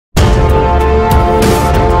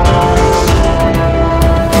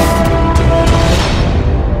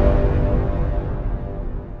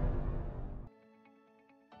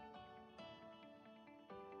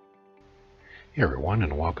Hey everyone,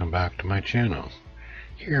 and welcome back to my channel.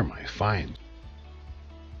 Here are my finds.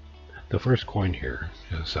 The first coin here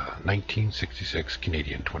is a 1966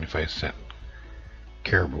 Canadian 25-cent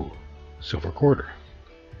Caribou silver quarter.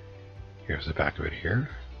 Here's the back of it here.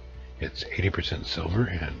 It's 80% silver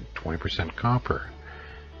and 20% copper.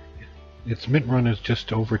 Its mint run is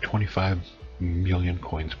just over 25 million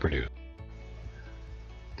coins produced.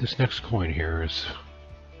 This next coin here is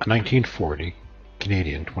a 1940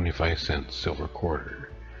 Canadian 25-cent silver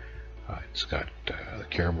quarter. It's got the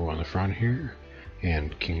Caribou on the front here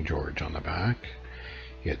and King George on the back.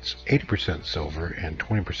 It's 80% silver and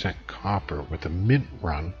 20% copper with a mint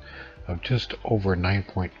run of just over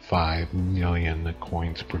 9.5 million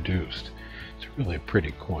coins produced. It's really a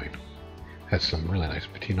pretty coin. Has some really nice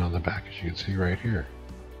patina on the back, as you can see right here.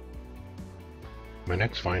 My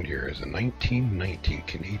next find here is a 1990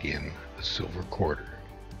 Canadian silver quarter.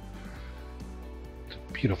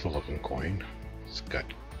 Beautiful looking coin. It's got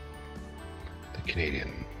the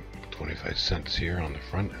Canadian 25 cents here on the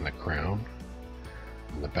front and the crown.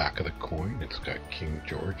 On the back of the coin it's got King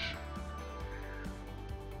George.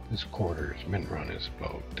 This quarter's mint run is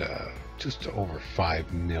about just over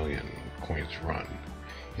 5 million coins run.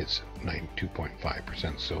 It's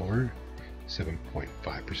 92.5% silver,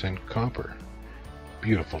 7.5% copper.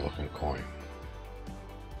 Beautiful looking coin.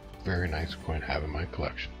 Very nice coin to have in my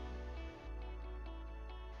collection.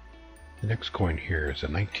 The next coin here is a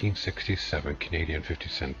 1967 Canadian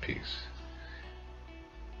 50-cent piece.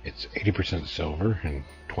 It's 80% silver and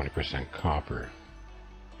 20% copper.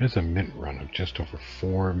 It has a mint run of just over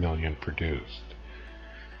 4 million produced.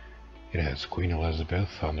 It has Queen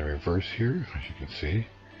Elizabeth on the reverse here, as you can see.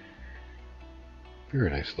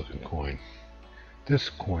 Very nice looking coin.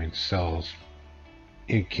 This coin sells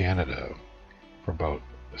in Canada for about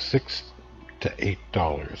 $6 to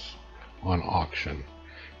 $8 on auction,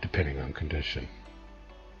 depending on condition.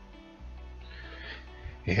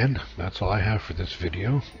 And that's all I have for this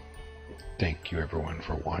video. Thank you everyone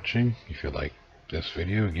for watching. If you like this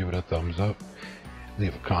video, give it a thumbs up,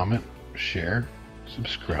 leave a comment, share,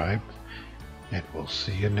 subscribe, and we'll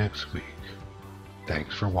see you next week.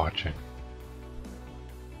 Thanks for watching.